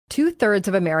2/3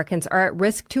 of Americans are at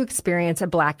risk to experience a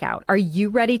blackout. Are you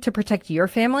ready to protect your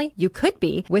family? You could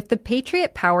be with the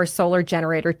Patriot Power Solar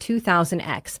Generator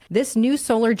 2000X. This new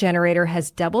solar generator has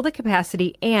double the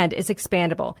capacity and is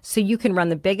expandable, so you can run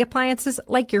the big appliances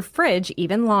like your fridge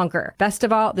even longer. Best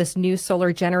of all, this new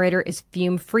solar generator is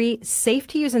fume-free, safe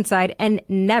to use inside, and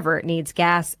never needs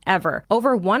gas, ever.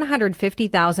 Over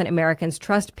 150,000 Americans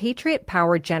trust Patriot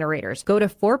Power generators. Go to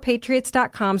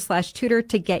 4patriots.com/Tudor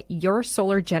to get your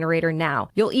solar generator now.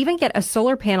 You'll even get a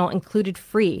solar panel included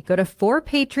free. Go to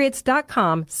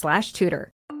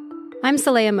 4patriots.com/Tudor. I'm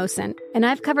Saleha Mohsen, and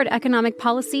I've covered economic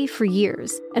policy for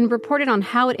years and reported on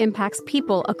how it impacts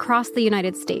people across the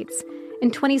United States. In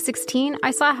 2016,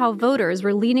 I saw how voters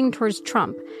were leaning towards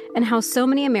Trump and how so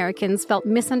many Americans felt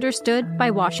misunderstood by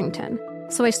Washington.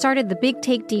 So I started The Big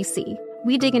Take DC.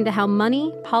 We dig into how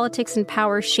money, politics, and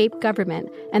power shape government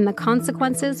and the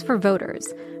consequences for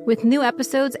voters. With new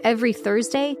episodes every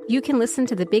Thursday, you can listen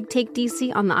to The Big Take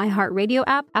DC on the iHeartRadio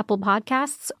app, Apple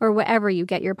Podcasts, or wherever you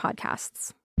get your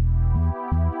podcasts.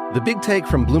 The Big Take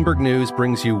from Bloomberg News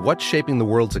brings you what's shaping the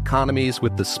world's economies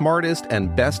with the smartest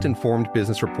and best-informed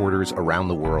business reporters around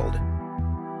the world.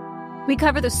 We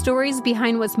cover the stories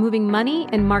behind what's moving money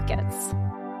and markets,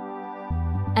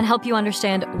 and help you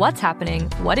understand what's happening,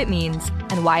 what it means,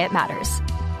 and why it matters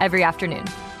every afternoon.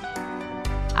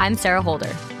 I'm Sarah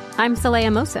Holder. I'm Saleha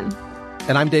Mohsen.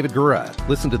 And I'm David Gura.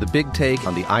 Listen to The Big Take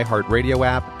on the iHeartRadio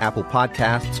app, Apple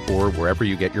Podcasts, or wherever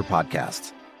you get your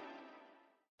podcasts.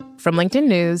 From LinkedIn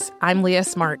News, I'm Leah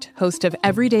Smart, host of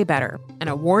Everyday Better, an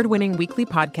award-winning weekly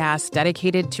podcast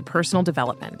dedicated to personal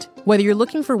development. Whether you're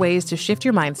looking for ways to shift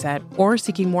your mindset or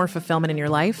seeking more fulfillment in your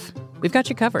life, we've got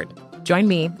you covered. Join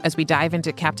me as we dive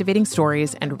into captivating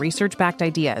stories and research-backed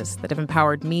ideas that have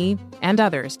empowered me and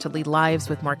others to lead lives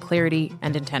with more clarity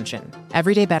and intention.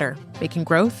 Everyday Better, making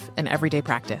growth an everyday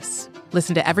practice.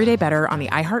 Listen to Everyday Better on the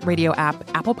iHeartRadio app,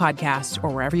 Apple Podcasts, or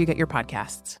wherever you get your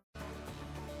podcasts.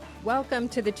 Welcome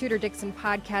to the Tudor Dixon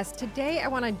podcast. Today, I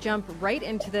want to jump right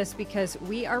into this because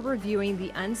we are reviewing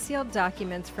the unsealed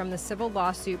documents from the civil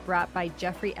lawsuit brought by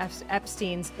Jeffrey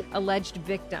Epstein's alleged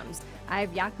victims. I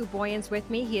have Jaco Booyens with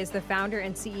me. He is the founder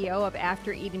and CEO of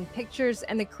After Eating Pictures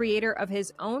and the creator of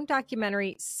his own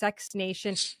documentary, Sex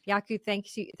Nation. Jaco,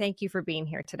 thank you for being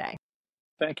here today.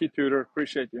 Thank you, Tudor.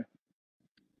 Appreciate you.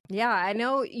 Yeah, I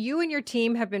know you and your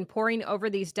team have been poring over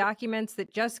these documents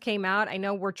that just came out. I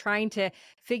know we're trying to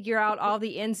figure out all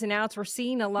the ins and outs. We're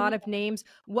seeing a lot of names.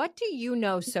 What do you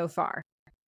know so far?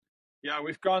 Yeah,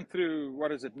 we've gone through,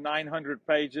 900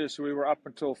 pages. We were up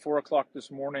until 4 o'clock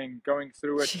this morning going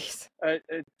through it.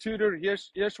 Tudor,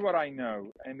 here's what I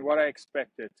know and what I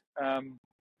expected.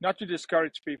 Not to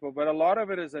discourage people, but a lot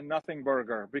of it is a nothing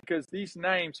burger because these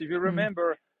names, if you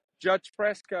remember, Judge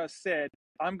Preska said,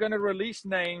 I'm going to release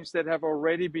names that have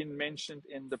already been mentioned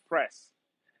in the press.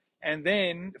 And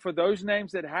then for those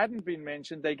names that hadn't been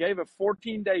mentioned, they gave a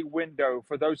 14-day window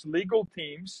for those legal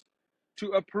teams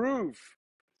to approve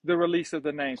the release of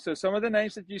the names. So some of the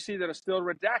names that you see that are still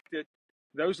redacted,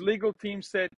 those legal teams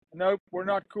said, nope, we're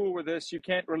not cool with this. You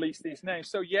can't release these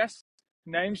names. So yes,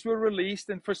 names were released.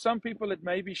 And for some people, it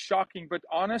may be shocking. But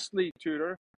honestly,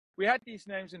 Tudor, we had these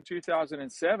names in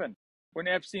 2007. When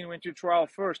Epstein went to trial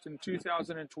first in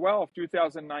 2012,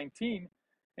 2019.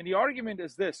 And the argument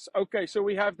is this. Okay, so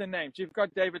we have the names. You've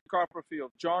got David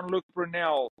Copperfield, Jean-Luc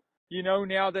Brunel. You know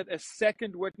now that a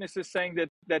second witness is saying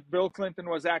that Bill Clinton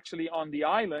was actually on the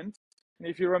island. And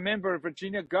if you remember,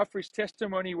 Virginia Giuffre's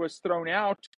testimony was thrown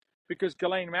out because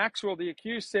Ghislaine Maxwell, the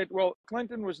accused, said, well,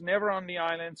 Clinton was never on the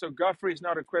island, so Giuffre is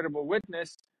not a credible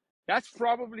witness. That's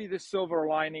probably the silver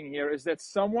lining here, is that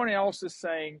someone else is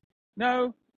saying,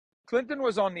 no, Clinton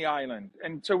was on the island.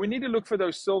 And so we need to look for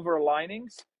those silver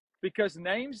linings because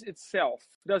names itself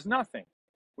does nothing.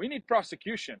 We need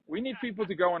prosecution. We need people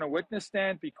to go on a witness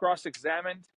stand, be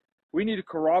cross-examined. We need to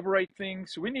corroborate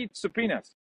things. We need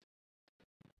subpoenas.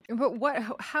 But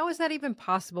how is that even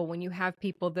possible when you have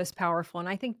people this powerful? And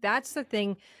I think that's the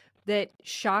thing that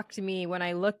shocked me when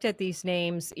I looked at these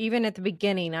names, even at the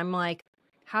beginning. I'm like,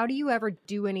 how do you ever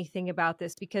do anything about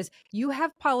this? Because you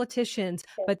have politicians,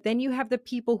 but then you have the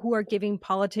people who are giving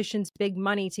politicians big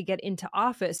money to get into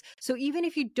office. So even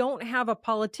if you don't have a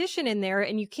politician in there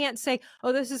and you can't say,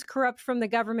 oh, this is corrupt from the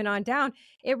government on down,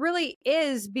 it really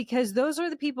is because those are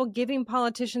the people giving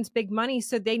politicians big money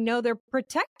so they know they're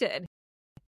protected.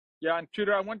 Yeah, and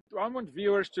Tudor, I want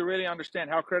viewers to really understand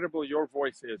how credible your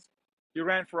voice is. You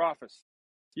ran for office.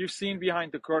 You've seen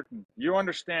behind the curtain. You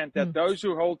understand that those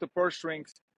who hold the purse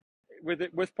strings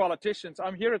with politicians,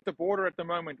 I'm here at the border at the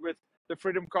moment with the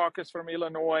Freedom Caucus from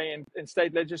Illinois and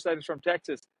state legislators from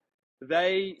Texas.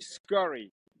 They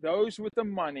scurry those with the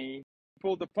money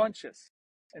pull the punches.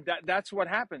 And that's what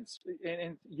happens.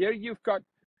 And here you've got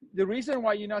the reason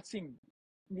why you're not seeing,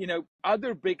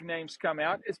 other big names come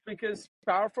out is because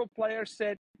powerful players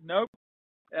said, nope,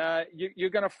 you're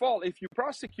going to fall if you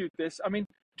prosecute this. I mean,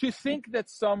 to think that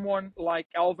someone like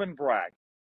Alvin Bragg,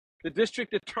 the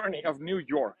district attorney of New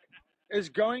York, is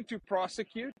going to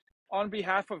prosecute on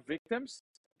behalf of victims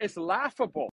is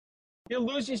laughable. He'll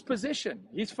lose his position.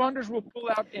 His funders will pull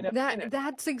out in a minute.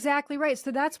 That's exactly right.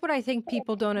 So that's what I think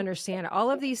people don't understand.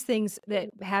 All of these things that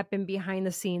happen behind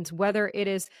the scenes, whether it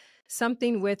is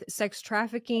something with sex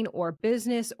trafficking or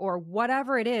business or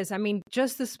whatever it is. I mean,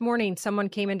 just this morning, someone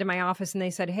came into my office and they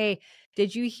said, hey,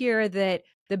 did you hear that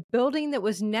the building that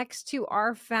was next to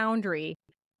our foundry,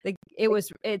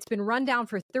 it's been run down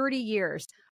for 30 years.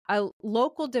 A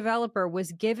local developer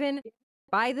was given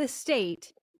by the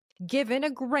state, given a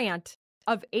grant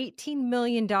of $18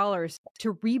 million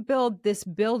to rebuild this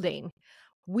building.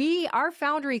 Our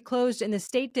foundry closed and the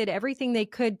state did everything they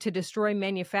could to destroy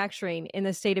manufacturing in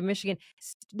the state of Michigan.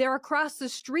 They're across the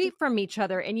street from each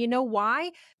other. And you know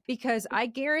why? Because I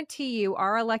guarantee you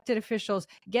our elected officials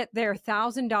get their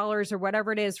 $1,000 or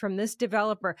whatever it is from this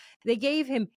developer. They gave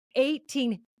him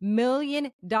 $18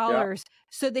 million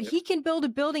so that he can build a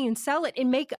building and sell it and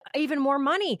make even more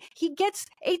money. He gets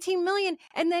 18 million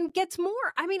and then gets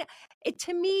more. I mean,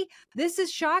 to me, this is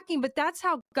shocking, but that's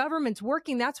how government's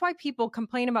working. That's why people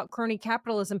complain about crony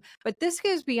capitalism. But this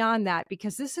goes beyond that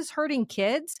because this is hurting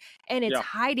kids and it's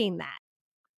hiding that.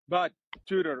 But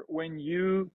Tudor,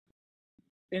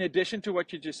 in addition to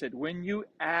what you just said, when you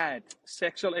add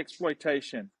sexual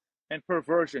exploitation and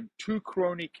perversion to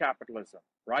crony capitalism,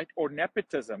 right? Or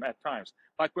nepotism at times,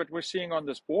 like what we're seeing on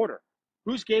this border.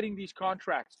 Who's getting these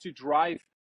contracts to drive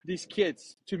these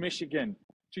kids to Michigan,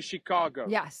 to Chicago?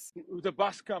 Yes. The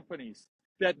bus companies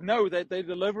that know that they're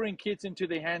delivering kids into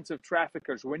the hands of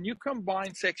traffickers. When you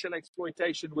combine sexual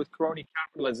exploitation with crony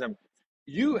capitalism,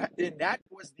 and that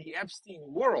was the Epstein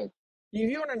world. If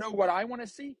you want to know what I want to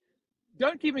see,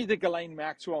 don't give me the Ghislaine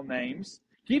Maxwell names.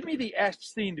 Give me the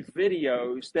Epstein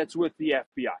videos that's with the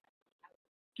FBI.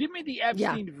 Give me the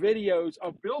Epstein videos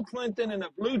of Bill Clinton in a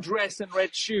blue dress and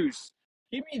red shoes.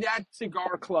 Give me that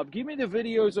cigar club. Give me the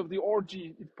videos of the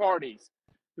orgy parties.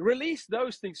 Release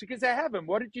those things because they have them.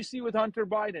 What did you see with Hunter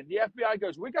Biden? The FBI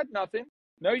goes, we got nothing.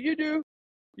 No, you do.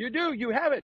 You do. You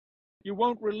have it. You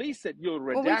won't release it. You'll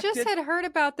redact it. Well, we just had heard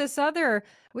about this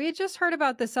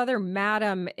other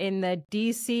madam in the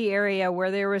D.C. area where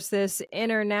there was this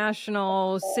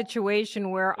international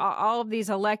situation where all of these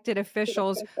elected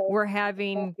officials were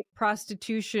having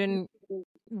prostitution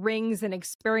rings and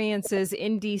experiences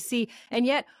in D.C. And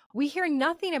yet we hear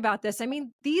nothing about this. I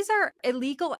mean, these are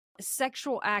illegal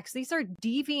sexual acts. These are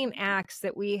deviant acts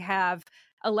that we have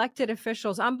elected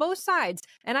officials on both sides.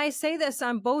 And I say this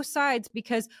on both sides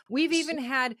because we've even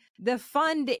had the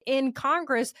fund in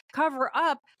Congress cover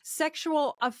up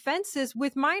sexual offenses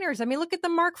with minors. I mean, look at the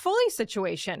Mark Foley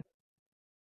situation.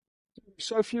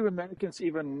 So few Americans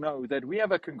even know that we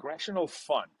have a congressional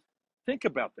fund. Think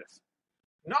about this.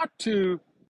 Not to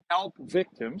help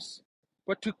victims,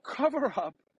 but to cover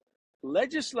up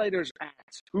legislators'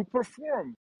 acts who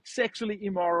perform sexually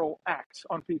immoral acts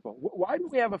on people. Why do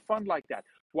we have a fund like that?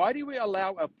 Why do we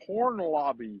allow a porn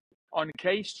lobby on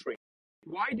K Street?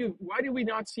 Why do we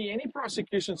not see any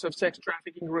prosecutions of sex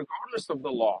trafficking regardless of the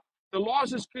law? The law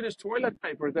is as good as toilet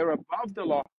paper. They're above the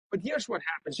law. But here's what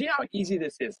happens. See how easy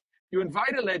this is. You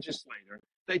invite a legislator.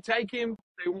 They take him.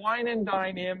 They wine and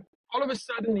dine him. All of a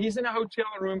sudden, he's in a hotel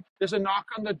room. There's a knock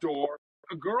on the door.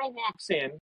 A girl walks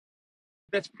in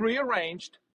that's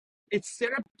prearranged. It's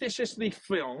surreptitiously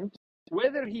filmed.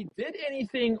 Whether he did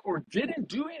anything or didn't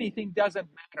do anything doesn't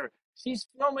matter. She's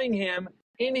filming him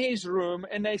in his room,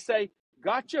 and they say,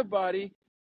 gotcha, buddy.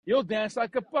 You'll dance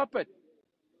like a puppet.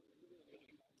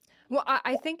 Well,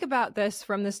 I think about this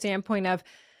from the standpoint of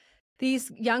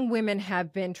these young women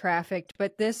have been trafficked,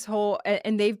 but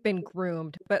and they've been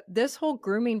groomed. But this whole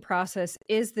grooming process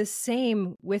is the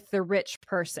same with the rich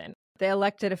person, the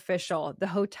elected official, the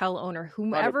hotel owner,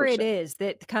 whomever 100%. It is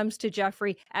that comes to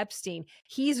Jeffrey Epstein.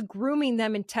 He's grooming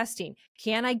them and testing.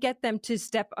 Can I get them to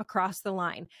step across the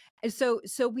line? And so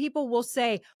people will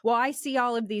say, well, I see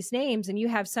all of these names. And you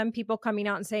have some people coming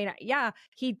out and saying, yeah,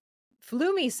 he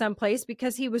flew me someplace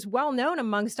because he was well known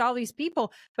amongst all these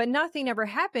people, but nothing ever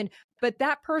happened. But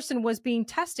that person was being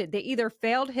tested. They either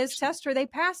failed his test or they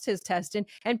passed his test.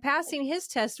 And passing his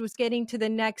test was getting to the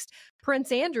next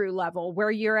Prince Andrew level, where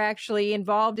you're actually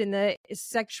involved in the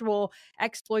sexual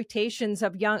exploitations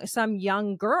of some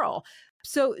young girl.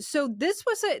 So this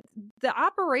was the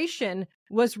operation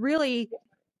was really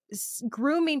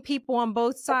grooming people on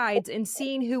both sides and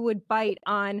seeing who would bite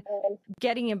on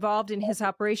getting involved in his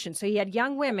operation. So he had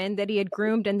young women that he had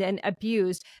groomed and then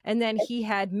abused. And then he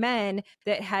had men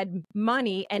that had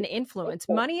money and influence,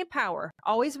 money and power,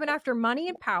 always went after money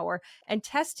and power and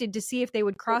tested to see if they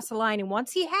would cross the line. And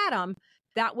once he had them,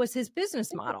 that was his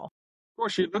business model. Of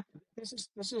course, you look. This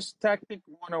is tactic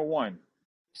 101.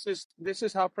 This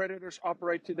is how predators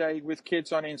operate today with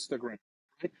kids on Instagram.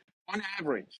 Right? On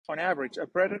average, a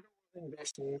predator will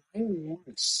invest 9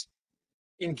 months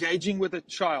engaging with a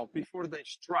child before they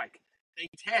strike. They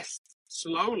test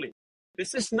slowly.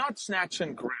 This is not snatch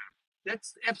and grab.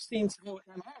 That's Epstein's whole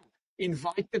MO.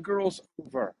 Invite the girls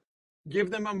over.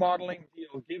 Give them a modeling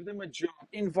deal. Give them a job.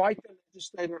 Invite the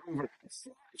legislator over.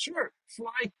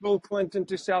 Fly Bill Clinton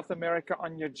to South America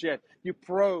on your jet. You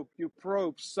probe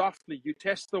softly. You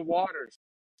test the waters.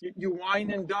 You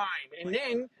wine and dine. And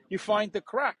then you find the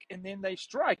crack. And then they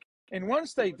strike. And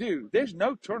once they do, there's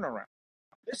no turnaround.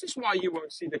 This is why you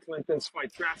won't see the Clintons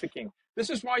fight trafficking. This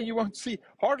is why you won't see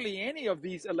hardly any of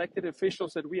these elected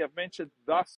officials that we have mentioned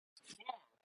thus far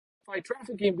fight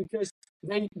trafficking, because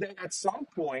they at some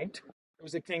point, there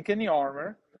was a kink in the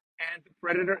armor, and the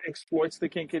predator exploits the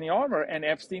kink in the armor, and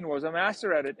Epstein was a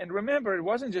master at it. And remember, it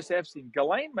wasn't just Epstein.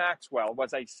 Ghislaine Maxwell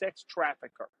was a sex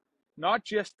trafficker, not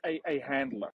just a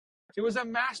handler. She was a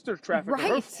master trafficker.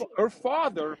 Right. Her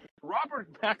father, Robert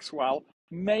Maxwell,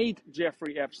 made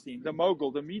Jeffrey Epstein, the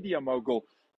mogul, the media mogul.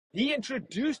 He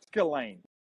introduced Ghislaine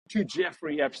to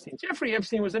Jeffrey Epstein. Jeffrey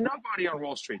Epstein was a nobody on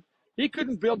Wall Street. He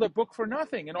couldn't build a book for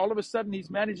nothing. And all of a sudden, he's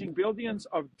managing billions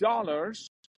of dollars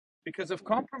because of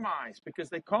compromise, because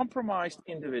they compromised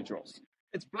individuals.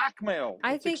 It's blackmail.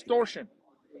 It's extortion.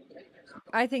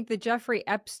 I think the Jeffrey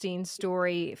Epstein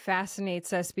story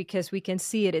fascinates us because we can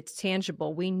see it. It's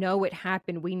tangible. We know it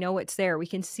happened. We know it's there. We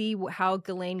can see how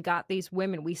Ghislaine got these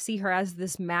women. We see her as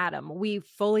this madam. We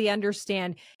fully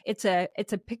understand. It's a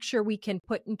picture we can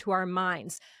put into our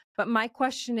minds. But my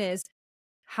question is,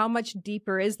 how much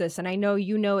deeper is this? And I know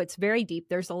it's very deep.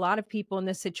 There's a lot of people in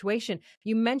this situation.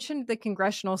 You mentioned the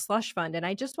Congressional Slush Fund, and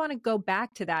I just want to go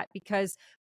back to that because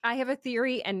I have a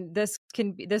theory, and this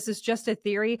is just a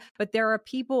theory, but there are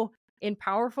people in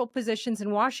powerful positions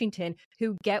in Washington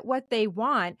who get what they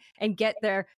want and get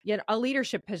their, a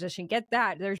leadership position, get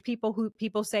that. There's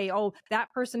people say, oh, that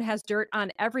person has dirt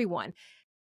on everyone.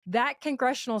 That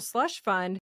Congressional Slush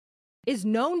Fund is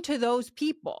known to those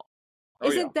people.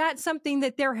 Isn't that something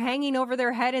that they're hanging over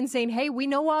their head and saying, hey, we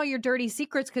know all your dirty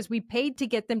secrets because we paid to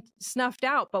get them snuffed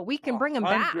out, but we can bring them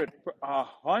back?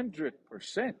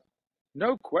 100%.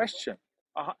 No question.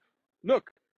 Look,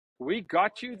 we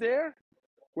got you there.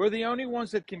 We're the only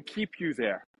ones that can keep you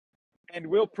there. And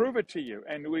we'll prove it to you.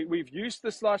 And we've used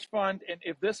the slush fund. And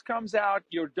if this comes out,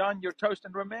 you're done, you're toast.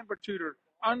 And remember, Tudor,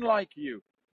 unlike you,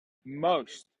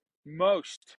 most,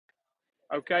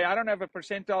 okay, I don't have a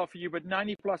percentile for you, but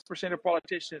 90+% of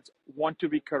politicians want to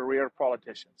be career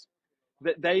politicians.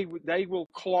 They will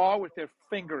claw with their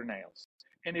fingernails.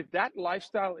 And if that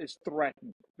lifestyle is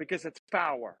threatened, because it's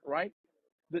power, right?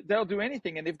 They'll do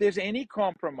anything. And if there's any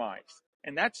compromise,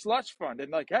 and that slush fund,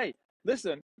 and like, hey,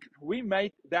 listen, we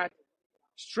made that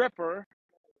stripper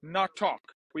not talk.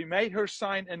 We made her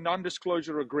sign a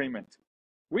non-disclosure agreement.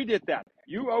 We did that.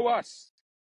 You owe us.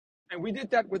 And we did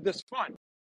that with this fund.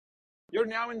 You're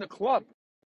now in the club,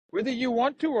 whether you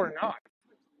want to or not.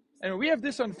 And we have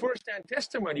this on first-hand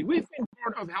testimony. We've been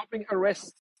part of helping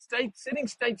arrest sitting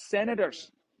state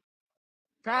senators,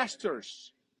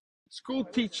 pastors, school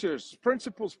teachers,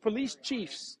 principals, police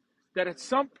chiefs that at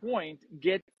some point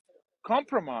get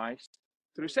compromised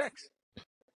through sex.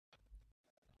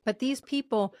 But these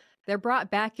people, they're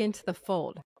brought back into the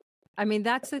fold. I mean,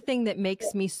 that's the thing that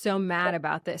makes me so mad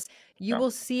about this. You will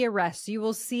see arrests. You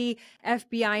will see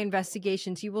FBI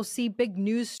investigations. You will see big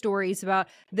news stories about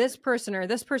this person or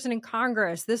this person in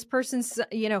Congress, this person's,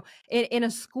 in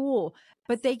a school,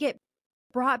 but they get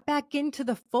brought back into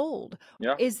the fold.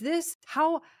 Yeah. Is this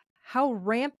how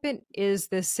rampant is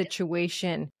this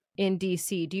situation in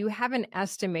DC? Do you have an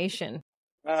estimation?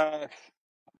 Put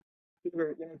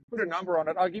a number on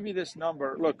it. I'll give you this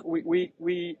number. Look,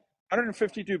 we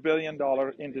 $152 billion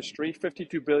industry,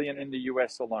 $52 billion in the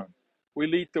U.S. alone. We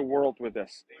lead the world with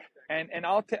this. And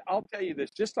I'll tell you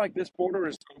this, just like this border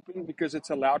is open because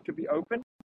it's allowed to be open,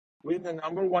 we're the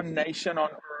number one nation on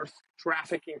earth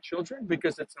trafficking children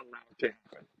because it's allowed to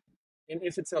happen. And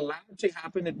if it's allowed to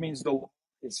happen, it means the law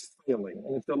is failing.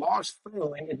 And if the law is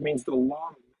failing, it means the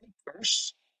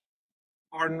lawmakers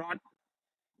are not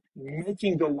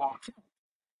making the law count.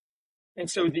 And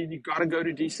so you got to go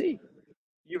to D.C.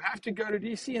 You have to go to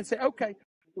D.C. and say, okay,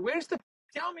 where's the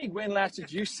Tell me when last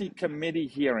did you see committee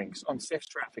hearings on sex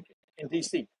trafficking in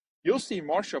D.C.? You'll see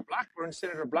Marsha Blackburn,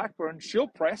 Senator Blackburn, she'll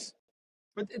press,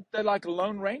 but they're like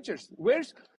lone rangers.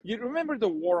 You remember the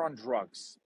war on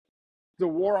drugs, the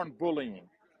war on bullying?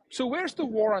 So where's the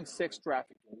war on sex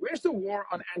trafficking? Where's the war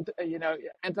on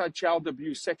anti-child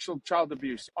abuse, sexual child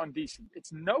abuse on DC?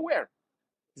 It's nowhere.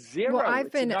 Zero. Well,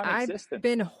 I've non-existent.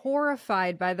 been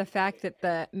horrified by the fact that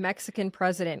the Mexican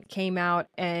president came out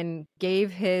and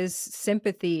gave his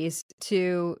sympathies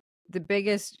to the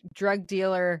biggest drug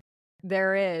dealer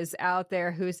there is out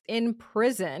there, who's in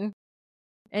prison.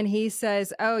 And he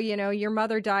says, oh, your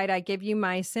mother died. I give you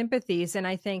my sympathies. And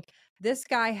I think this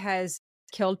guy has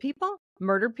killed people,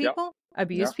 murdered people,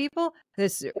 abused people.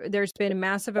 There's been a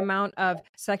massive amount of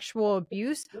sexual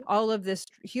abuse, all of this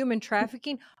human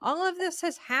trafficking, all of this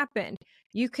has happened.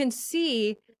 You can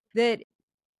see that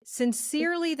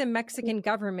sincerely the Mexican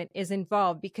government is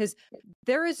involved, because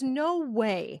there is no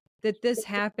way that this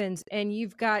happens and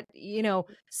you've got,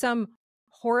 some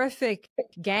horrific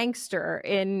gangster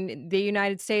in the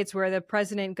United States where the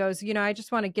president goes, I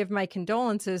just want to give my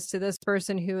condolences to this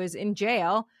person who is in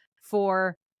jail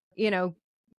for,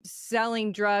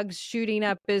 selling drugs, shooting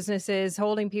up businesses,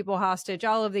 holding people hostage,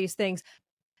 all of these things.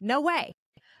 No way.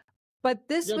 But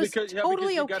this was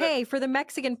totally okay for the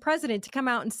Mexican president to come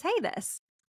out and say this.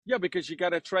 Yeah, because you got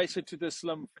to trace it to the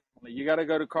Slim family. You got to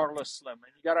go to Carlos Slim,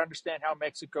 and you got to understand how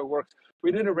Mexico works.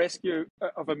 We did a rescue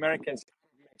of Americans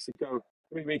in Mexico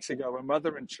 3 weeks ago, a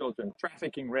mother and children,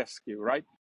 trafficking rescue, right?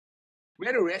 We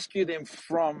had to rescue them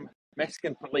from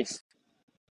Mexican police.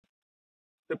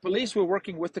 The police were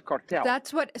working with the cartel.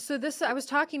 I was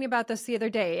talking about this the other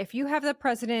day. If you have the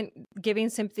president giving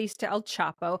sympathies to El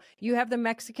Chapo, you have the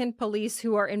Mexican police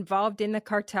who are involved in the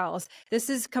cartels. This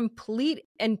is complete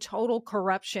and total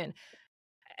corruption.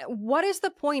 What is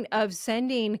the point of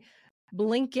sending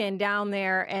Blinken down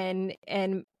there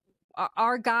and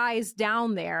our guys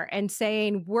down there and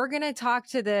saying, we're going to talk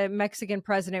to the Mexican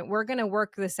president. We're going to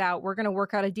work this out. We're going to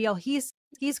work out a deal. He's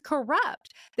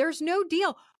corrupt. There's no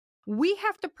deal. We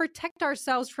have to protect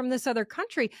ourselves from this other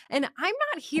country. And I'm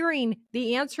not hearing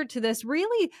the answer to this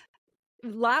really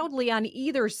loudly on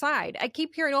either side. I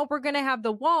keep hearing, we're going to have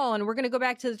the wall and we're going to go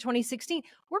back to the 2016.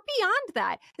 We're beyond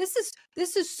that. This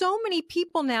is so many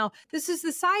people now. This is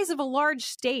the size of a large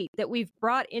state that we've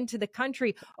brought into the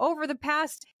country over the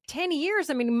past 10 years.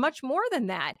 I mean, much more than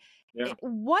that. Yeah.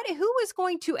 Who is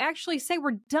going to actually say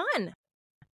we're done?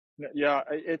 Yeah,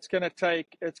 it's going to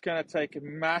take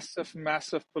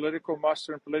massive political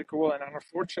muster and political will, and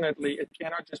unfortunately, it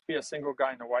cannot just be a single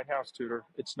guy in the White House, Tudor.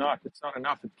 It's not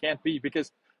enough. It can't be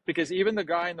because even the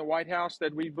guy in the White House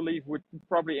that we believe would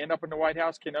probably end up in the White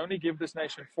House can only give this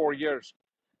nation 4 years.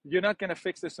 You're not going to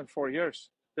fix this in 4 years.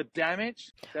 The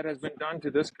damage that has been done to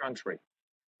this country,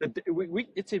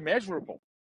 it's immeasurable.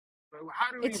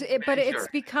 But it's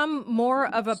become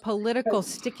more of a political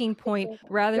sticking point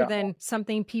rather than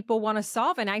something people want to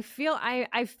solve. And I feel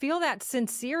that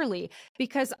sincerely,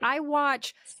 because I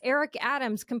watch Eric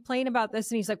Adams complain about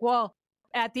this and he's like, well,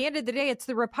 at the end of the day, it's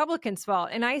the Republicans' fault.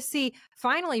 And I see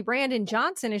finally Brandon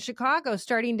Johnson in Chicago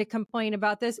starting to complain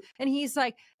about this. And he's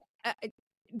like,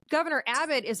 Governor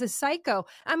Abbott is a psycho.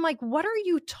 I'm like, what are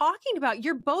you talking about?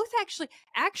 You're both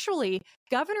actually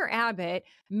Governor Abbott,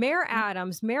 Mayor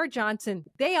Adams, Mayor Johnson,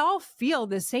 they all feel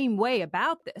the same way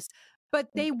about this, but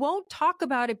they won't talk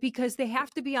about it because they have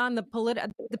to be on the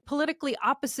politically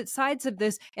opposite sides of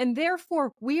this. And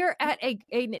therefore we are at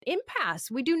an impasse.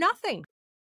 We do nothing.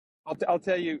 I'll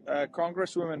tell you,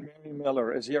 Congresswoman Mary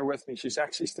Miller is here with me. She's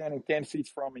actually standing 10 feet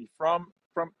from me from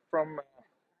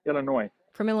Illinois.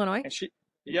 From Illinois? And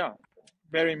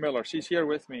Mary Miller. She's here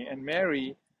with me, and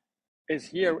Mary is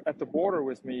here at the border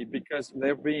with me because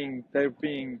they're being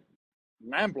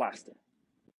lambasted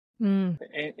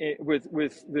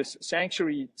with this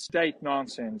sanctuary state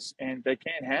nonsense, and they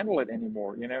can't handle it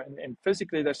anymore. And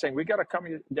physically they're saying we got to come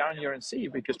down here and see,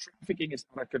 because trafficking is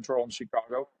out of control in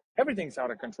Chicago. Everything's out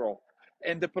of control,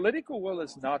 and the political will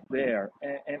is not there.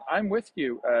 And I'm with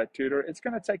you, Tudor. It's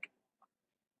going to take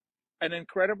an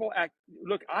incredible act.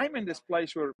 Look, I'm in this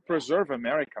place where preserve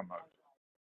America mode.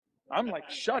 I'm like,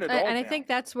 shut it all down. And I think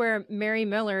that's where Mary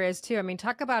Miller is too. I mean,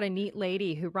 talk about a neat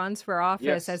lady who runs for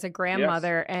office as a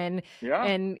grandmother and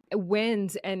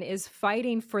wins and is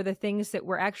fighting for the things that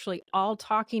we're actually all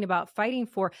talking about fighting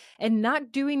for, and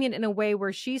not doing it in a way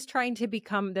where she's trying to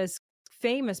become this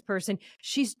famous person.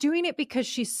 She's doing it because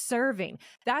she's serving.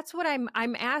 That's what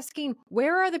I'm asking.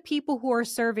 Where are the people who are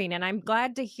serving? And I'm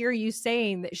glad to hear you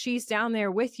saying that she's down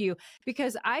there with you,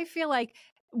 because I feel like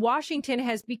Washington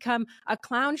has become a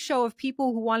clown show of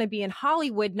people who want to be in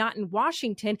Hollywood, not in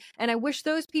Washington. And I wish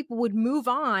those people would move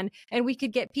on and we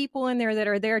could get people in there that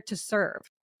are there to serve.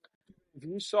 If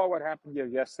you saw what happened here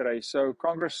yesterday, so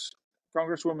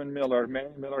Congresswoman Mary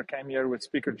Miller came here with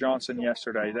Speaker Johnson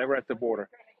yesterday. They were at the border.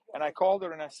 And I called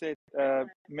her and I said,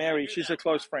 Mary, she's a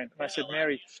close friend. And I said,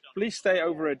 Mary, please stay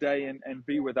over a day and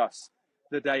be with us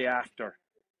the day after.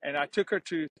 And I took her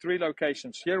to 3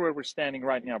 locations. Here where we're standing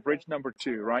right now, bridge number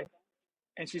 2, right?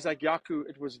 And she's like, Jaco,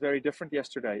 it was very different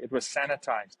yesterday. It was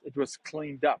sanitized. It was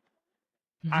cleaned up.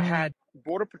 Mm-hmm. I had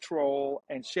Border Patrol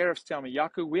and sheriffs tell me,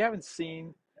 Jaco, we haven't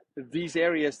seen these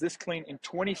areas this clean in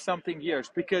 20-something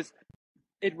years, because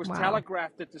it was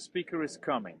telegraphed that the speaker is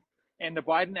coming. And the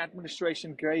Biden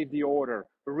administration gave the order,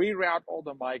 reroute all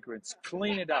the migrants,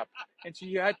 clean it up. And so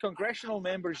you had congressional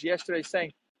members yesterday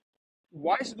saying,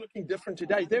 why is it looking different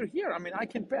today? They're here. I mean, I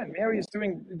can bet.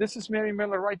 This is Mary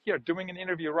Miller right here doing an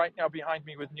interview right now behind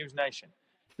me with News Nation.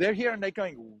 They're here and they're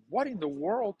going, what in the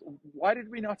world? Why did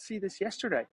we not see this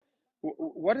yesterday?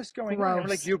 What is going on? I'm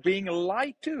like, you're being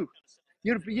lied to.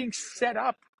 You're being set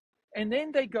up. And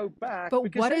then they go back.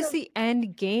 But what is the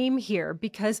end game here?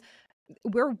 Because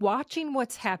we're watching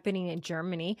what's happening in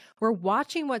Germany. We're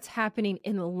watching what's happening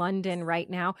in London right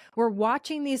now. We're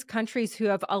watching these countries who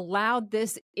have allowed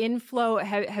this inflow,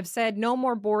 have said no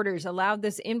more borders, allowed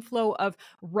this inflow of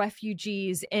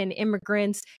refugees and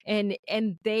immigrants. And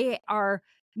they are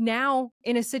now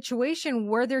in a situation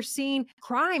where they're seeing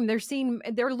crime.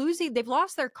 They've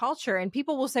lost their culture. And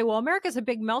people will say, well, America's a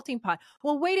big melting pot.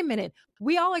 Well, wait a minute.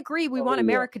 We all agree we want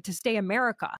America to stay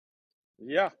America.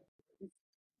 Yeah.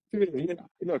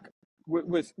 Look,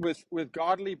 with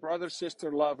godly brother,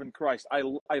 sister love in Christ, I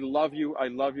love you. I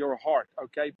love your heart.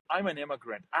 Okay. I'm an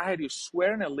immigrant. I had to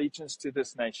swear an allegiance to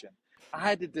this nation. I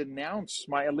had to denounce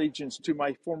my allegiance to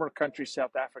my former country,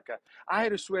 South Africa. I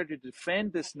had to swear to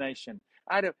defend this nation.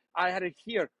 I had to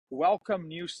hear, welcome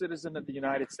new citizen of the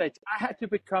United States. I had to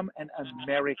become an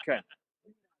American.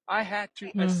 I had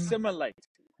to assimilate.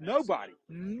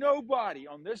 Nobody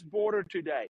on this border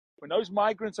today, when those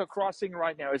migrants are crossing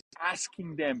right now, is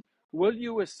asking them, will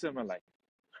you assimilate?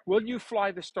 Will you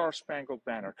fly the Star-Spangled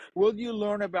Banner? Will you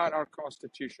learn about our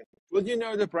Constitution? Will you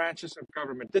know the branches of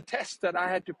government? The test that I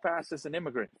had to pass as an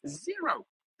immigrant, 0.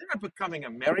 They're not becoming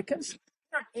Americans.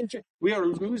 We are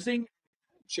losing.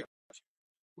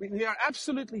 We are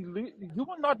absolutely. You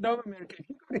will not know America. If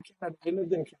you go to Canada, I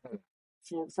lived in Canada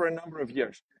for a number of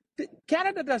years.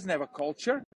 Canada doesn't have a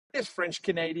culture. There's French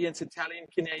Canadians, Italian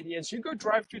Canadians. You go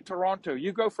drive to Toronto.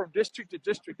 You go from district to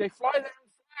district. They fly their own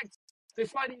flags. They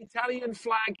fly the Italian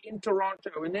flag in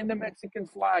Toronto, and then the Mexican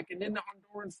flag, and then the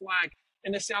Honduran flag,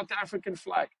 and the South African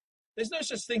flag. There's no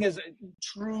such thing as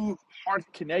true heart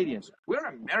Canadians. We're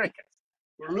Americans.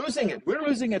 We're losing it. We're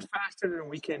losing it faster than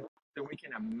we can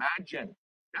imagine.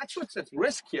 That's what's at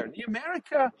risk here. The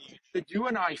America that you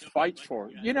and I fight for.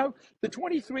 You know, the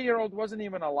 23-year-old wasn't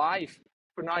even alive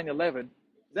for 9/11.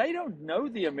 They don't know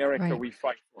the America we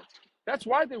fight for. That's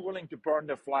why they're willing to burn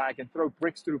the flag and throw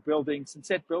bricks through buildings and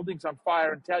set buildings on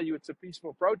fire and tell you it's a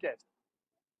peaceful protest.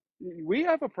 We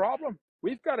have a problem.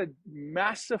 We've got a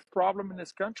massive problem in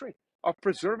this country of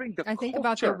preserving the culture. I think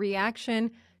about the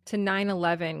reaction to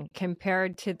 9/11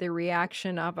 compared to the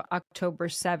reaction of October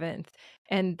 7th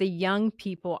and the young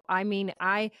people. I mean,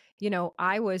 I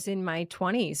was in my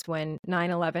 20s when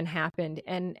 9/11 happened.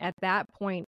 And at that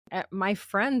point, my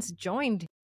friends joined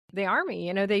the army.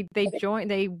 You know, they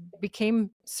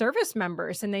became service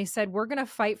members, and they said, we're going to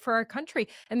fight for our country.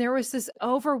 And there was this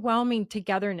overwhelming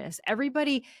togetherness.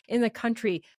 Everybody in the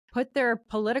country put their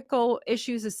political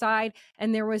issues aside,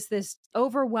 and there was this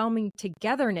overwhelming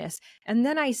togetherness. And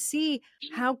then I see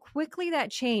how quickly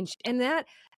that changed.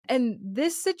 And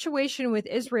this situation with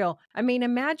Israel, I mean,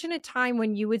 imagine a time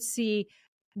when you would see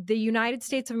the United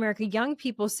States of America, young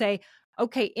people say,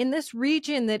 okay, in this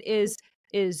region that is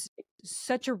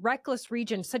such a reckless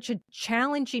region, such a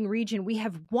challenging region, we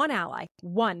have one ally,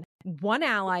 one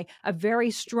ally, a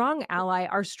very strong ally,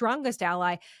 our strongest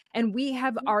ally. And we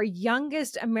have our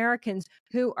youngest Americans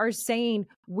who are saying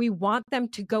we want them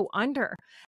to go under.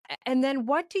 And then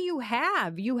what do you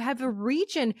have? You have a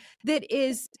region that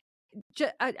is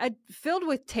filled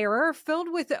with terror,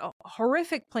 filled with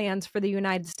horrific plans for the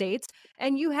United States,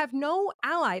 and you have no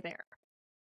ally there.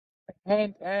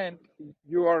 And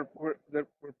we're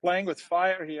playing with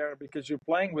fire here because you're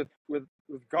playing with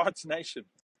God's nation,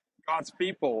 God's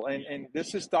people, and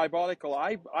this is diabolical.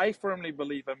 I firmly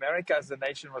believe America as a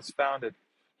nation was founded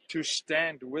to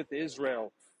stand with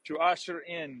Israel, to usher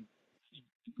in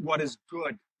what is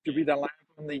good, to be the lamp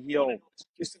on the hill,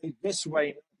 to say this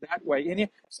way, that way. And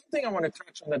something I want to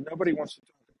touch on that nobody wants to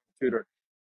talk Tudor.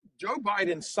 Joe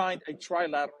Biden signed a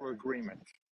trilateral agreement,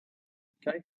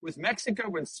 okay, with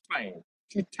Mexico and Spain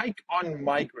to take on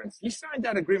migrants. He signed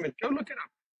that agreement. Go look it up.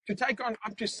 To take on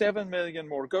up to 7 million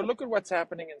more. Go look at what's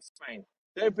happening in Spain.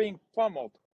 They're being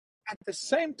pummeled. At the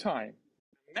same time,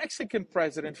 the Mexican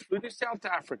president flew to South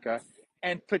Africa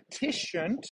and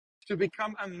petitioned to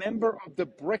become a member of the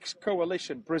BRICS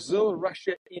coalition: Brazil,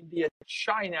 Russia, India,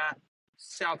 China,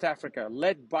 South Africa,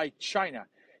 led by China.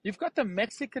 You've got the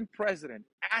Mexican president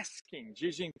asking Xi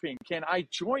Jinping, can I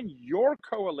join your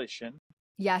coalition?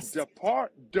 Yes.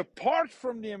 Depart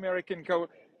from the American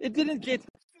coalition. It didn't get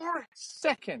 4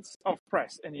 seconds of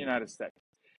press in the United States.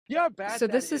 Yeah, bad. So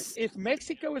this is if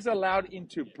Mexico is allowed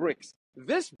into BRICS,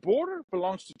 this border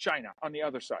belongs to China on the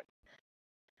other side.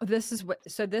 This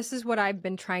is what I've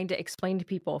been trying to explain to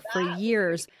people for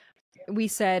years. We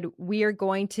said we are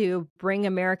going to bring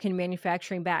American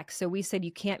manufacturing back. So we said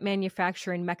you can't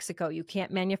manufacture in Mexico, you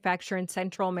can't manufacture in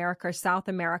Central America or South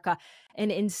America.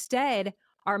 And instead,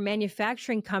 our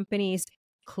manufacturing companies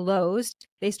closed.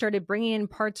 They started bringing in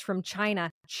parts from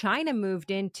China. China moved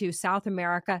into South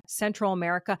America, Central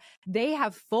America. They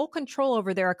have full control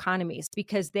over their economies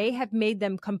because they have made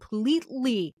them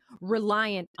completely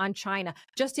reliant on China.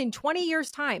 Just in 20 years'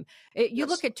 time, you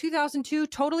look at 2002,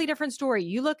 totally different story.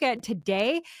 You look at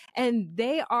today, and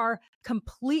they are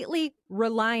completely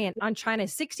reliant on China.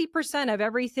 60% of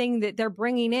everything that they're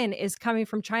bringing in is coming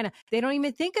from China. They don't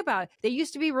even think about it. They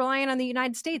used to be reliant on the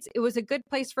United States. It was a good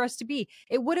place for us to be.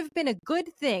 It would have been a good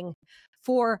thing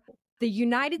for the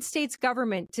United States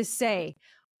government to say,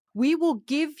 we will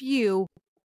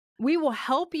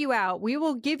help you out. We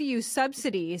will give you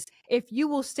subsidies if you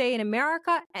will stay in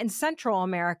America and Central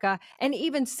America and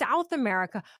even South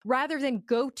America rather than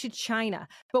go to China.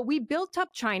 But we built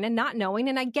up China not knowing,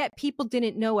 and I get people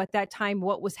didn't know at that time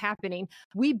what was happening.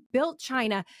 We built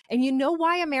China, and you know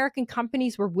why American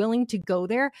companies were willing to go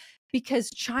there? Because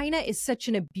China is such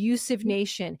an abusive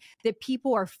nation that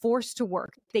people are forced to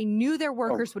work. They knew their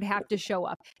workers would have to show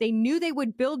up. They knew they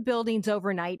would build buildings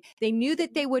overnight. They knew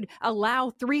that they would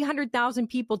allow 300,000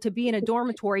 people to be in a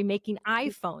dormitory making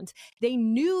iPhones. They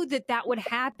knew that that would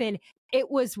happen.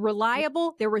 It was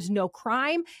reliable. There was no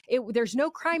crime. There's no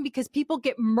crime because people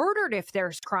get murdered if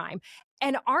there's crime.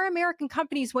 And our American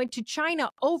companies went to China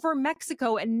over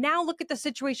Mexico. And now look at the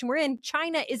situation we're in.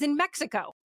 China is in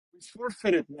Mexico. We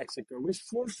forfeited Mexico. We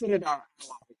forfeited our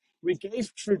ally. We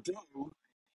gave Trudeau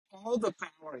all the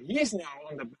power. He's now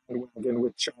on the bandwagon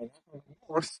with China on the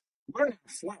north. We're now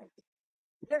flanked.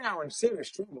 We're now in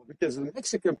serious trouble because the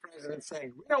Mexican president is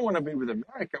saying, we don't want to be with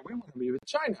America. We want to be with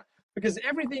China because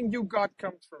everything you got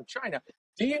comes from China.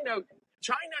 Do you know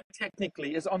China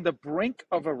technically is on the brink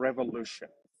of a revolution?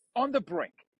 On the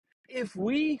brink. If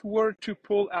we were to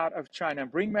pull out of China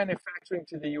and bring manufacturing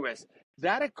to the U.S.,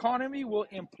 that economy will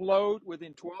implode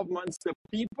within 12 months. The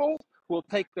people will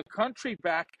take the country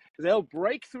back. They'll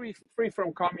break free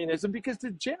from communism because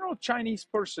the general Chinese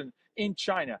person in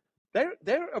China,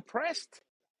 they're oppressed.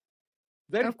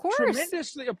 They're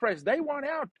tremendously oppressed. They want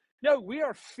out. No, we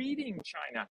are feeding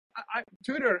China.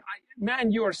 Tudor,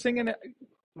 man, you are singing it.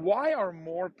 Why are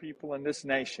more people in this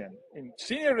nation, in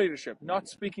senior leadership, not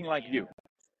speaking like you?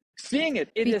 Seeing it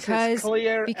is as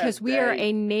clear because we are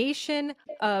a nation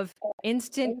of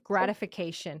instant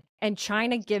gratification, and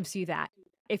China gives you that.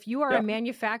 If you are a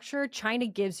manufacturer, China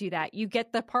gives you that. You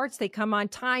get the parts, they come on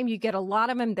time, you get a lot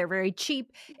of them, they're very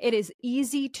cheap. It is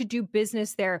easy to do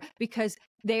business there because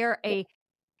they are a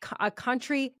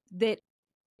country that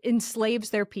enslaves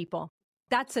their people.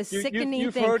 That's a sickening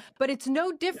thing, but it's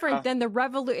no different than the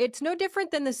revolution. It's no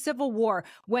different than the Civil War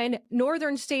when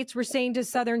northern states were saying to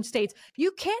southern states,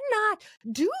 you cannot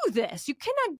do this. You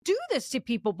cannot do this to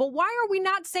people. But why are we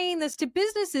not saying this to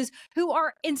businesses who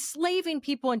are enslaving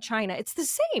people in China? It's the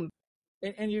same.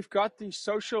 And you've got these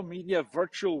social media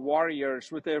virtual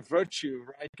warriors with their virtue,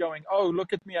 right? Going, oh,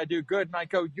 look at me, I do good. And I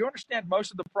go, you understand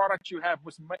most of the products you have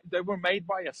they were made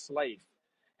by a slave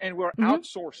and we're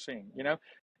outsourcing, you know?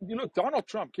 You look, Donald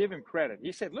Trump, give him credit.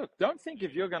 He said, look, don't think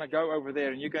if you're going to go over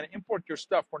there and you're going to import your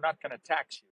stuff, we're not going to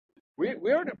tax you.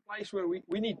 We're at a place where we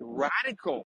need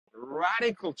radical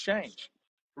change,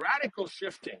 radical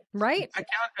shifting. Right.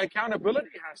 Accountability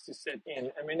has to set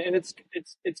in. I mean, and it's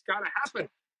got to happen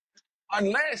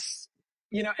unless,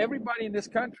 you know, everybody in this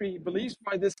country believes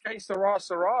by this case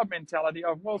Sarah mentality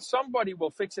of, well, somebody will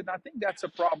fix it. And I think that's a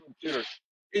problem too.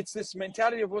 It's this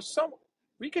mentality of, well,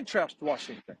 we can trust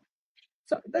Washington.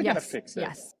 So they're going to fix it.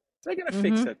 Yes. They're going to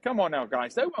fix it. Come on now,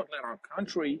 guys. They won't let our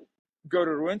country go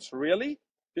to ruins. Really?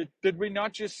 Did we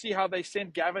not just see how they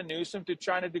sent Gavin Newsom to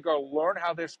China to go learn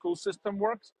how their school system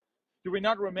works? Do we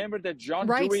not remember that John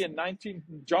Right. Dewey in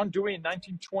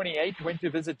 1928 went to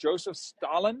visit Joseph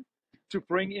Stalin to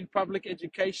bring in public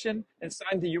education and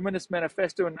signed the Humanist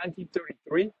Manifesto in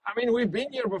 1933? I mean, we've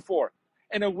been here before.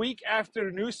 And a week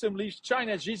after Newsom leaves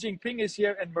China, Xi Jinping is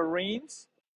here and Marines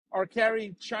are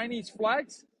carrying Chinese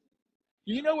flags.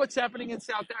 You know what's happening in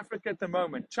South Africa at the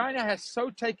moment? China has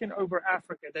so taken over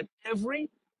Africa that every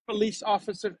police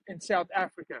officer in South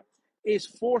Africa is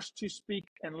forced to speak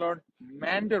and learn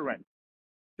Mandarin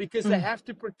because they have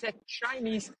to protect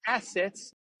Chinese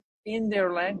assets in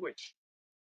their language.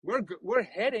 We're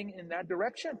heading in that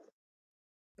direction.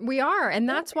 We are. And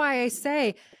that's why I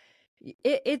say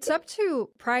it's up to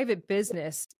private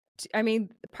business. I mean,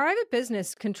 private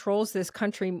business controls this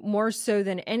country more so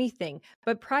than anything.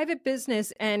 But private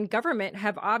business and government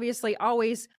have obviously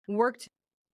always worked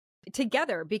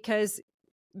together because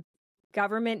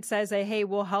government says, hey,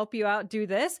 we'll help you out, do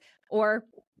this, or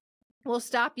we'll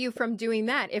stop you from doing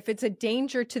that if it's a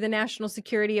danger to the national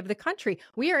security of the country.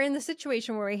 We are in the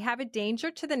situation where we have a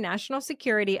danger to the national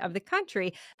security of the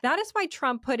country. That is why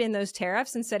Trump put in those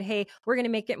tariffs and said, hey, we're going to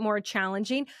make it more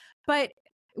challenging. But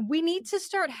we need to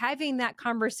start having that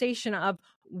conversation of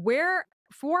where,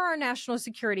 for our national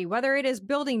security, whether it is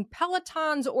building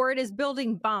Pelotons or it is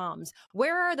building bombs,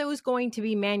 where are those going to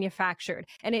be manufactured?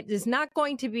 And it is not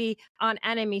going to be on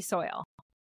enemy soil.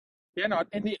 Yeah, no,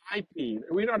 and the IP.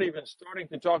 We're not even starting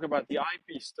to talk about the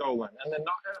IP stolen. And then,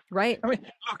 right. I mean,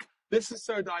 look, this is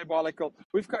so diabolical.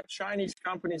 We've got Chinese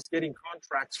companies getting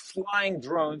contracts, flying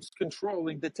drones,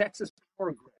 controlling the Texas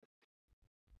power grid,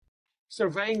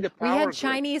 surveying the power grid. We had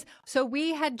Chinese, so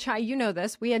we had, you know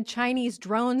this, we had Chinese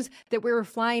drones that we were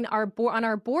flying on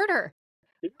our border.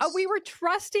 Yes. We were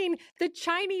trusting the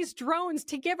Chinese drones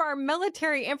to give our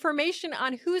military information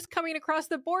on who's coming across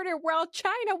the border while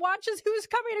China watches who's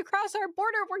coming across our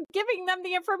border. We're giving them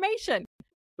the information.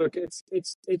 Look, it's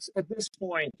at this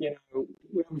point, you know,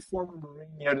 we have a former Marine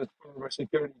here that's part of our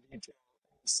security detail.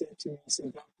 He said to me, he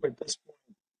said, at this point,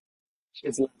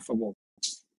 it's laughable.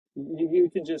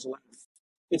 You can just laugh.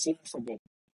 It's laughable.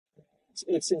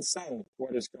 It's insane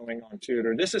what is going on,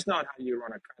 Tudor. This is not how you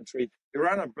run a country. You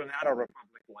run a banana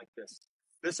republic like this.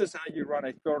 This is how you run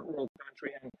a third world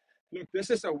country. And look, this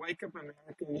is a wake up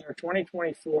America year,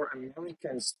 2024.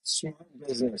 Americans, smart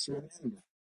business. Remember,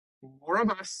 more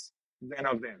of us than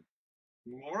of them.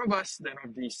 More of us than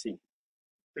of DC.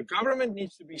 The government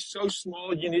needs to be so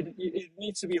small, it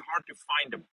needs to be hard to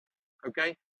find them.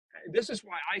 Okay? This is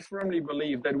why I firmly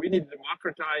believe that we need to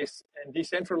democratize and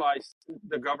decentralize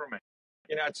the government.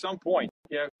 You know, at some point,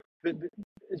 you know,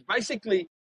 it's basically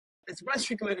a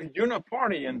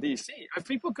uniparty in DC. If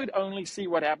people could only see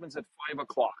what happens at 5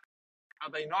 o'clock, how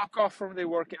they knock off from their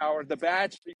work hour, the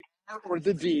badge, the R or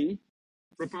the D,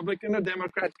 Republican or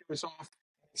Democrat goes off,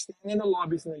 they stand in the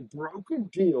lobbies and they broker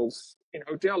deals in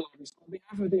hotel lobbies on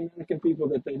behalf of the American people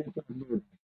that they did not vote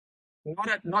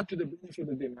on. Not to the benefit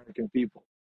of the American people.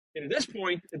 And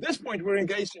at this point, we're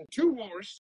engaged in two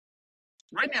wars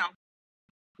right now.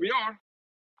 We are.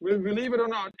 We believe it or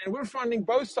not, and we're funding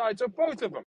both sides of both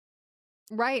of them.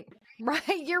 Right.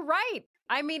 You're right.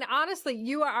 I mean, honestly,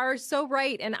 you are so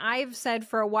right. And I've said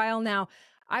for a while now,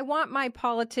 I want my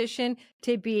politician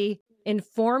to be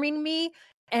informing me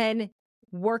and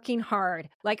working hard.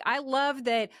 Like, I love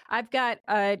that I've got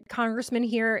a congressman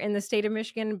here in the state of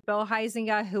Michigan, Bill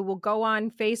Huizenga, who will go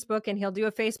on Facebook and he'll do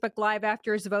a Facebook Live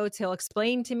after his votes. He'll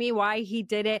explain to me why he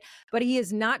did it, but he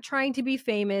is not trying to be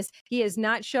famous. He is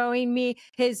not showing me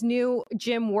his new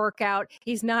gym workout.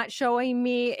 He's not showing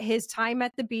me his time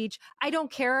at the beach. I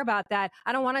don't care about that.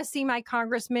 I don't want to see my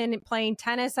congressman playing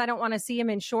tennis. I don't want to see him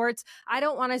in shorts. I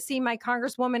don't want to see my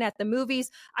congresswoman at the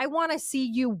movies. I want to see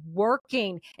you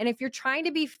working. And if you're trying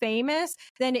to be famous,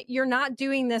 then you're not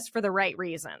doing this for the right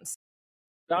reasons.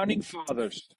 Founding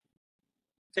fathers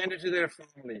tended to their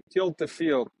family, tilled the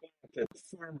field, planted,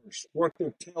 farmers worked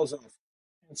their tails off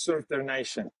and served their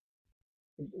nation.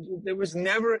 It was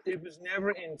never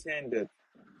intended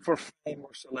for fame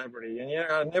or celebrity.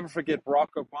 And I'll never forget Barack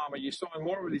Obama. You saw him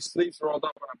more with his sleeves rolled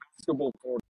up on a basketball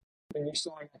court than you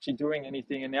saw him actually doing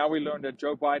anything. And now we learned that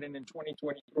Joe Biden in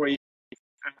 2023,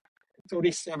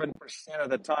 37% of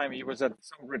the time he was at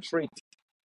some retreat.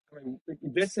 I mean,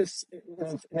 this is,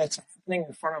 and it's happening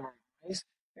in front of our eyes.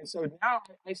 And so now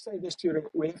I say this to you,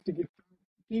 we have to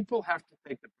people have to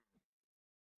take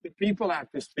the people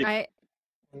have to speak.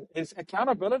 It's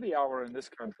accountability hour in this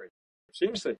country.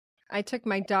 Seriously. I took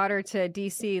my daughter to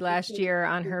DC last year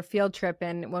on her field trip.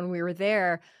 And when we were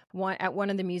there, at one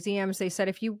of the museums, they said,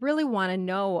 if you really want to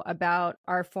know about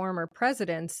our former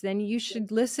presidents, then you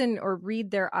should listen or read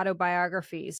their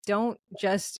autobiographies. Don't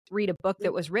just read a book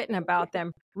that was written about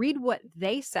them. Read what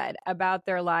they said about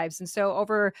their lives. And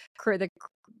so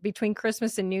between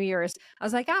Christmas and New Year's, I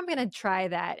was like, I'm going to try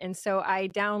that. And so I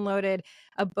downloaded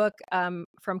a book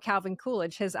from Calvin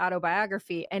Coolidge, his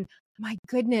autobiography. And my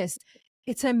goodness,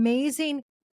 it's amazing.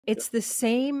 It's the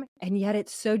same, and yet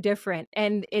it's so different.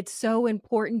 And it's so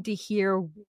important to hear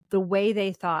the way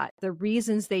they thought, the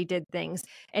reasons they did things,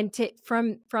 and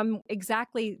from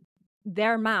exactly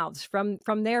their mouths, from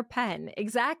their pen,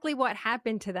 exactly what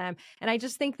happened to them. And I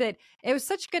just think that it was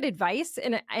such good advice.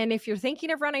 And if you're thinking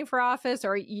of running for office,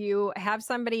 or you have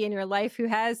somebody in your life who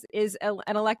is an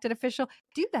elected official,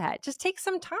 do that. Just take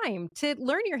some time to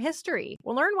learn your history.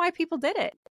 We'll learn why people did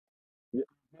it.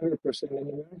 100%. And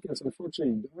Americans,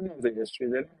 unfortunately, don't know the history.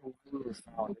 They don't know why we were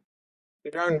founded.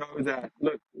 They don't know that,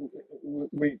 look,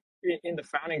 we in the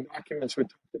founding documents, we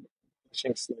talked about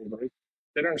abolishing slavery.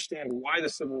 They don't understand why the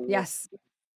Civil War. Yes.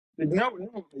 No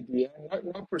idea,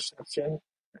 no perception.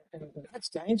 And that's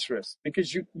dangerous,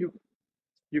 because you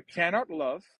cannot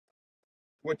love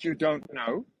what you don't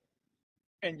know,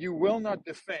 and you will not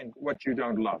defend what you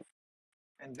don't love.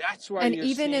 And that's why and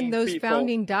even in those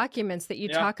founding documents that you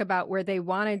talk about, where they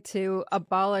wanted to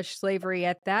abolish slavery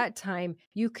at that time,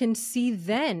 you can see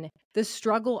then the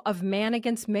struggle of man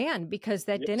against man, because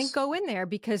that didn't go in there,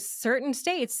 because certain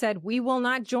states said, we will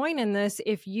not join in this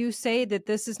if you say that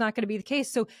this is not going to be the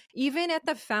case. So even at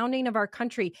the founding of our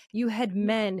country, you had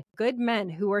good men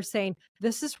who were saying,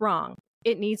 this is wrong.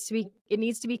 It needs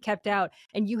to be kept out.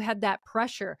 And you had that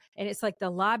pressure. And it's like the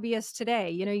lobbyists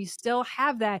today, you still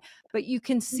have that, but you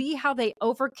can see how they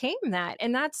overcame that.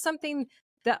 And that's something,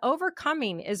 the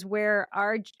overcoming is where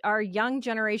our young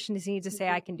generations need to say,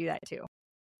 I can do that too.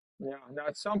 Yeah. Now,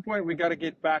 at some point, we got to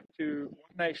get back to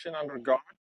one nation under God.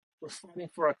 We're fighting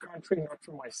for a country, not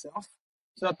for myself.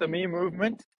 It's not the me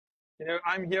movement.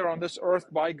 I'm here on this earth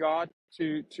by God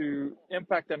to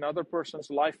impact another person's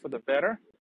life for the better.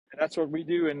 And that's what we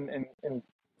do in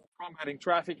combating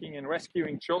trafficking and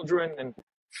rescuing children and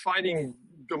fighting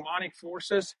demonic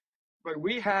forces. But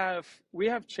we have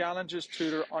challenges,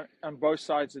 Tudor, on both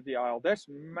sides of the aisle. There's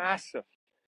massive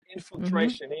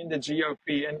infiltration in the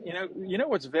GOP. And you know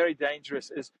what's very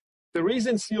dangerous is the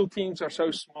reason SEAL teams are so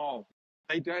small.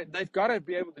 They've got to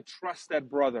be able to trust that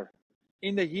brother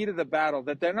in the heat of the battle,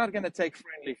 that they're not going to take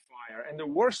friendly fire. And the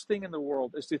worst thing in the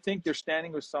world is to think you're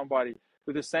standing with somebody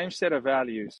with the same set of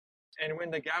values, and when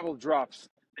the gavel drops,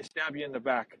 they stab you in the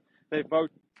back. They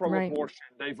vote pro-abortion.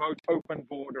 They vote open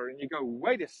border, and you go,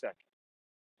 wait a second,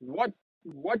 what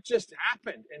just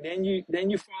happened? And then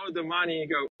you follow the money and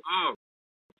you go, oh,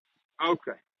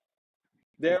 okay.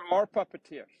 There are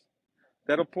puppeteers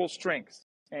that'll pull strings,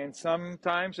 and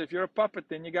sometimes if you're a puppet,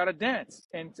 then you got to dance.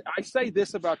 And I say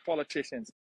this about politicians: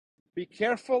 be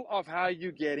careful of how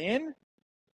you get in,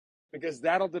 because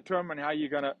that'll determine how you're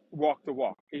going to walk the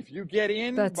walk. If you get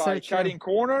in by cutting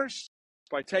corners,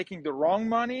 by taking the wrong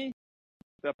money,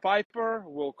 the piper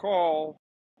will call,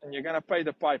 and you're going to pay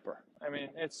the piper. I mean,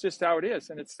 it's just how it is,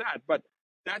 and it's sad. But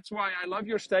that's why I love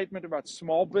your statement about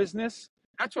small business.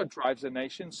 That's what drives a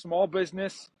nation: small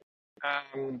business,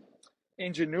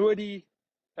 ingenuity,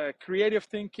 creative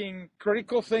thinking,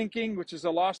 critical thinking, which is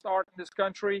a lost art in this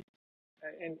country.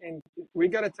 And we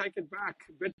got to take it back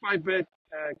bit by bit,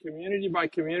 community by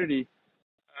community.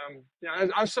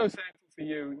 I'm so thankful for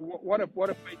you. What a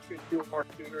patriot you are,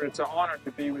 Tudor. It's an honor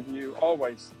to be with you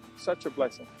always. Such a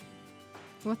blessing.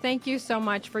 Well, thank you so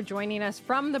much for joining us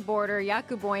from the border.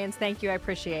 Jaco Booyens, thank you. I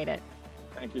appreciate it.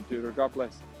 Thank you, Tudor. God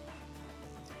bless.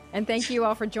 And thank you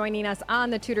all for joining us on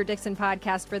the Tudor Dixon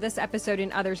podcast. For this episode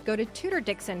and others, go to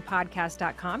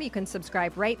TudorDixonPodcast.com. You can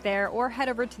subscribe right there, or head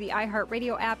over to the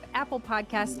iHeartRadio app, Apple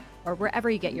Podcasts, or wherever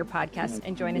you get your podcasts,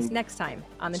 and join us next time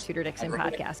on the Tudor Dixon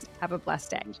podcast. Have a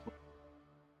blessed day.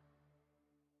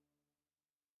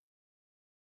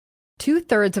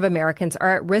 2/3 of Americans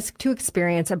are at risk to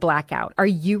experience a blackout. Are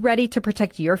you ready to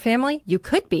protect your family? You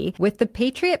could be with the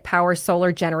Patriot Power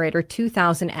Solar Generator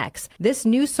 2000X. This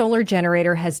new solar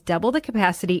generator has double the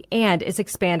capacity and is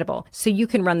expandable, so you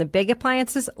can run the big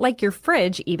appliances like your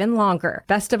fridge even longer.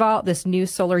 Best of all, this new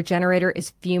solar generator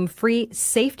is fume-free,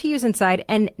 safe to use inside,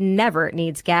 and never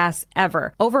needs gas,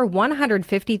 ever. Over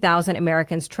 150,000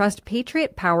 Americans trust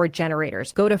Patriot Power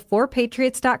generators. Go to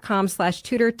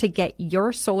 4patriots.com/Tudor to get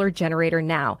your solar generator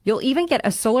now. You'll even get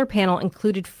a solar panel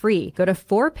included free. Go to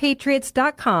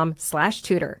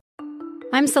 4patriots.com/Tudor.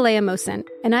 I'm Saleha Mohsin,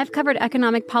 and I've covered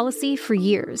economic policy for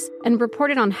years and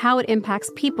reported on how it impacts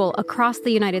people across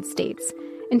the United States.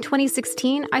 In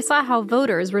 2016, I saw how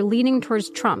voters were leaning towards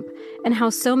Trump and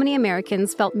how so many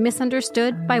Americans felt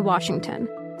misunderstood by Washington.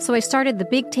 So I started The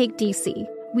Big Take DC.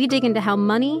 We dig into how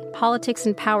money, politics,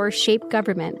 and power shape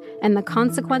government and the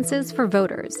consequences for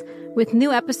voters. With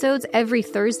new episodes every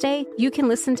Thursday, you can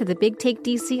listen to The Big Take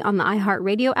DC on the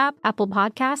iHeartRadio app, Apple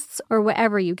Podcasts, or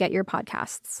wherever you get your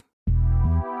podcasts.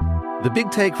 The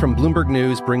Big Take from Bloomberg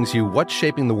News brings you what's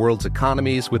shaping the world's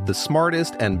economies with the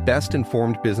smartest and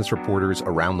best-informed business reporters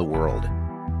around the world.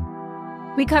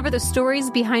 We cover the stories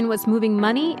behind what's moving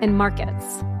money and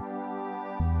markets,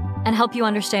 and help you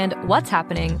understand what's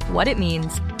happening, what it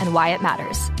means, and why it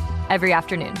matters every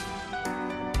afternoon.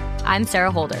 I'm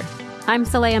Sarah Holder. I'm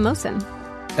Saleha Mohsin.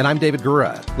 And I'm David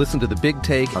Gura. Listen to The Big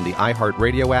Take on the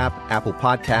iHeartRadio app, Apple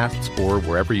Podcasts, or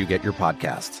wherever you get your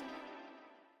podcasts.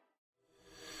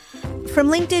 From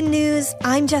LinkedIn News,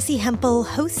 I'm Jessie Hempel,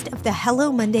 host of the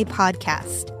Hello Monday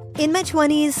podcast. In my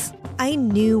 20s, I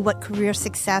knew what career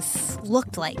success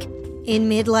looked like. In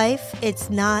midlife, it's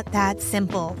not that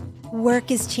simple. Work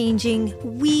is changing,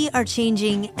 we are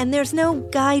changing, and there's no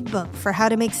guidebook for how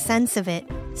to make sense of it.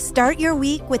 Start your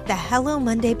week with the Hello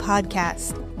Monday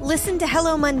podcast. Listen to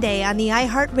Hello Monday on the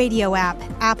iHeartRadio app,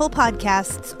 Apple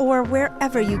Podcasts, or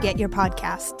wherever you get your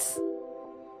podcasts.